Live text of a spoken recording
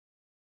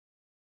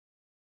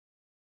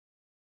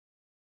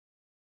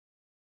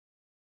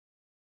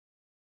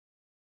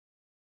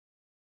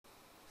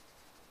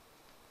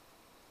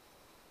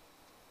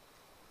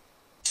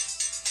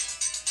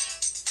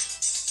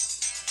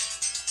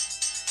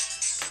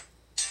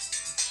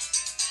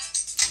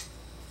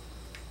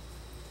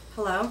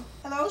Hello?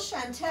 Hello,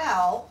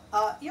 Chantal.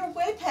 You're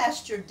way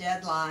past your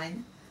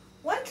deadline.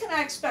 When can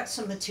I expect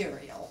some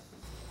material?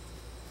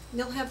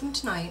 You'll have them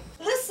tonight.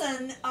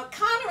 Listen,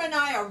 Connor and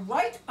I are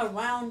right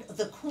around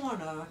the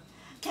corner.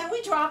 Can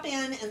we drop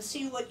in and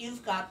see what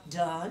you've got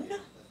done?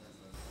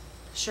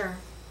 Sure.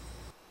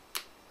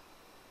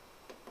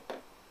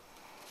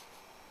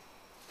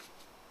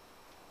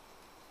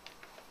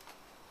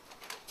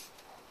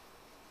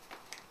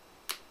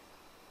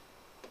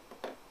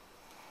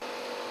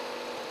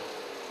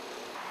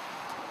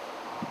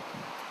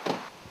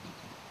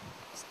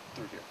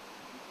 Through here.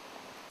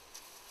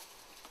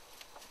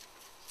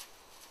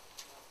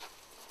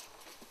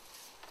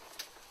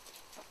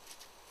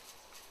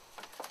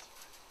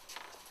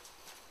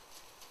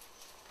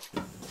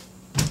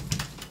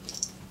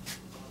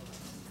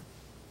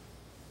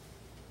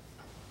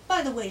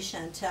 By the way,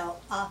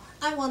 Chantal,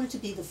 I wanted to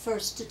be the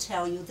first to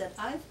tell you that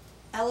I've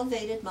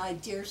elevated my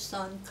dear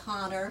son,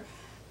 Connor,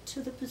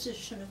 to the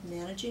position of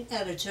managing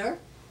editor.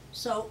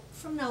 So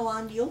from now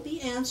on, you'll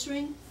be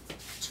answering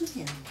to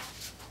him.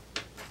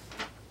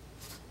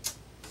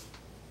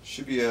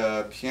 Should be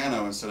a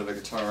piano instead of a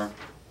guitar.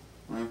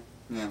 Right?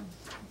 Yeah.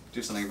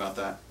 Do something about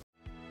that.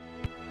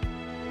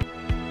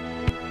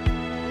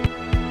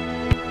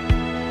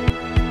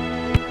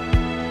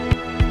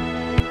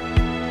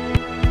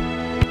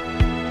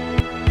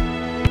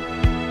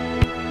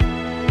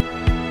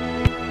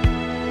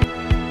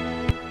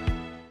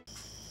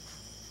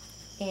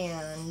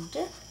 And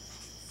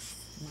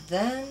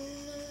then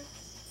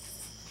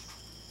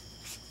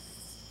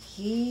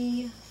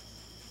he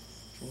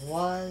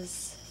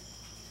was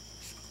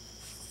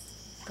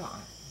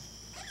gone.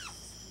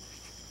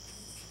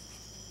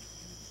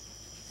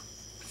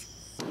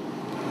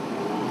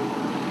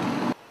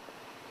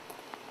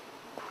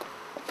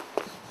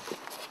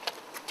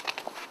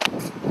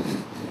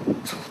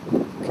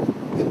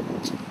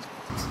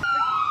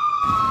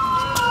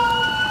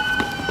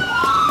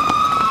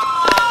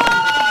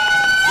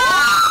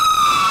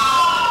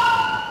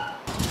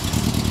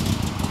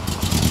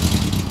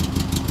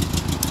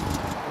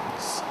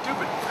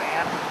 Stupid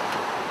van.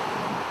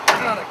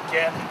 Not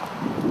again.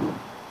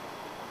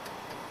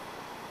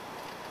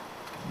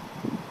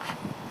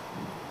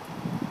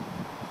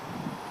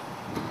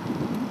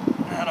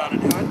 That ought to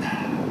do it.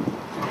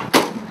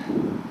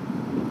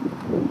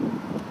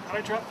 How'd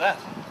I drop that?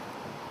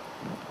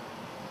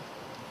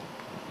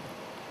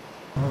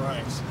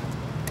 Alright.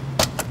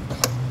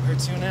 Where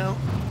to now?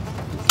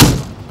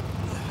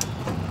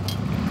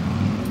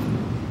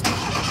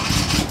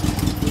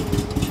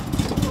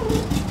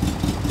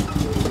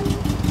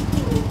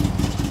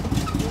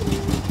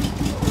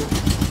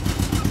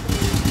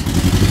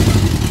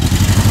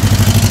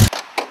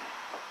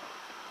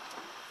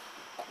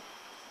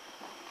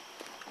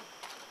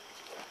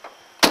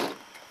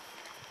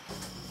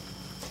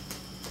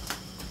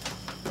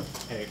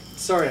 Hey,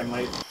 sorry I'm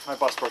late. My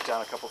bus broke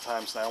down a couple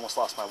times and I almost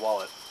lost my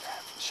wallet.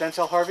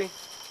 Chantal Harvey?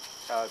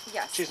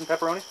 Yes. Cheese and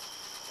pepperoni?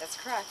 That's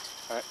correct.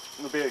 All right,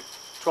 it'll be a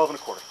 12 and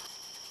a quarter.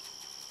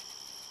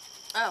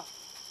 Oh.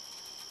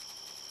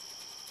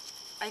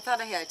 I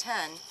thought I had a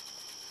 10.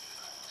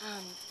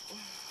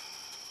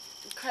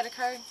 Credit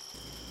card?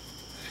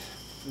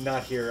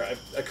 Not here.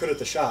 I could at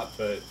the shop,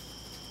 but...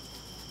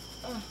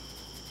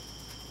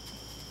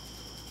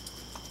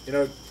 You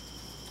know,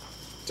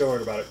 don't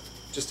worry about it.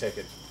 Just take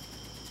it.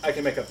 I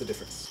can make up the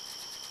difference.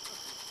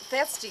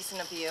 That's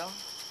decent of you.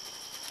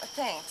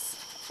 Thanks.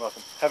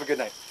 Welcome. Have a good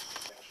night.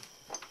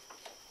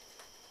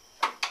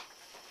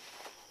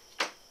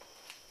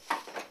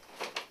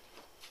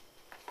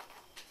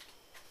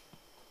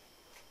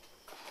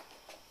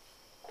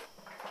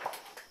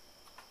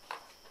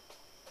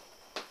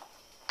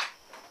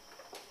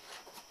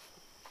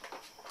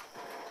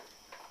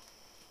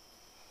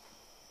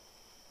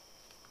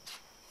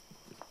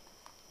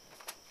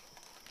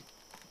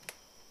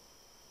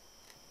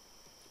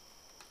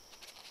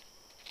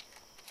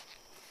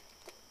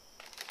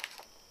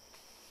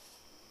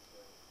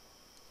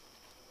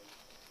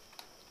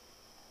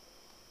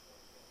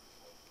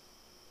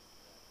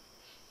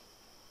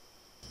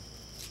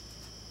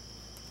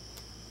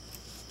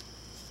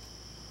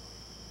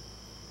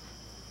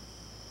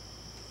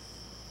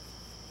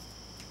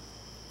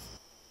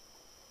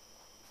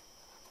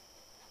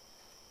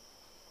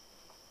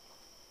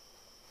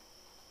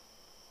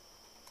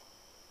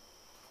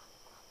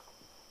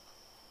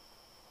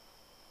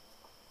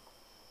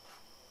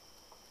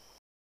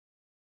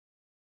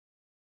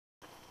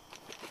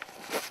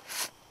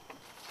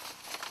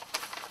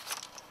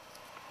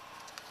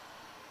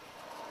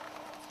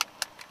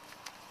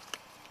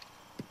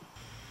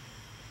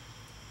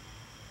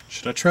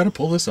 Should I try to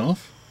pull this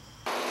off?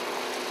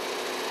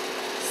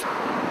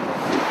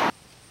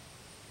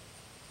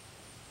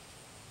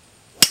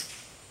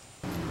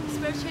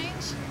 Spare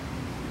change?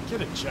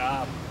 Get a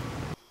job.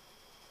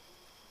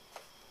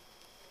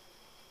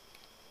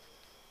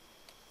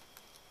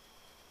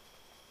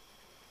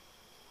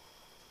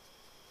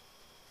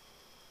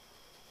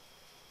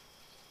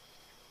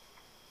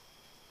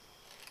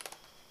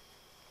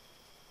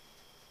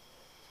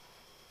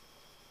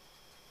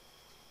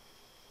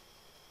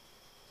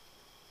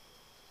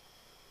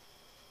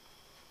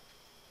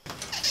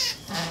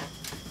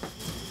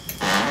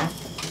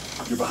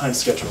 behind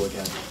schedule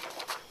again.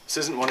 This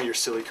isn't one of your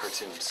silly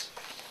cartoons.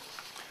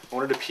 I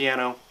wanted a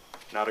piano,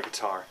 not a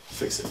guitar.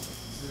 Fix it.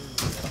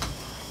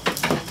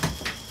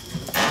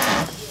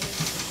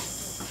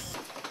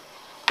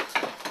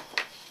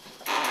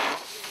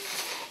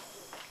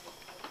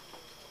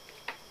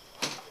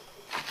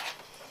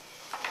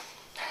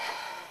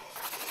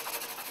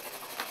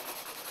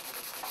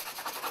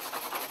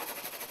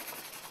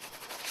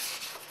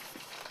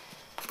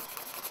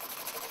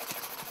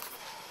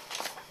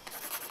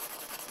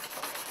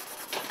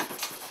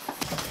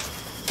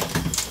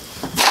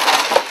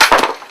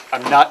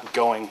 I'm not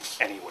going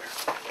anywhere.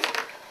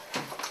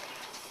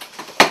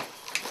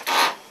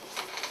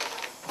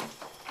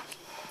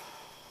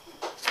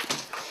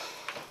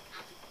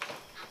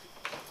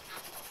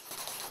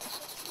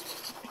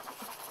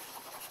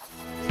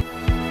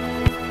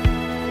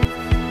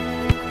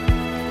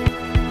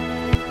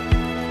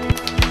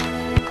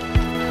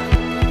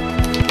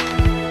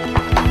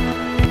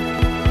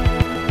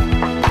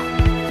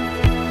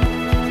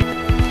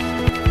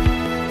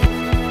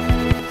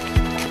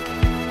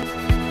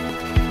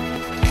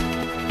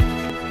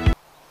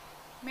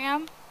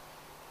 Ma'am,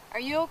 are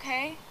you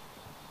okay?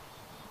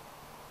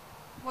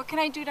 What can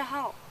I do to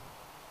help?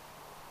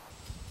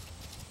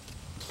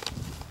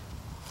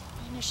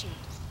 Finish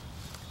it.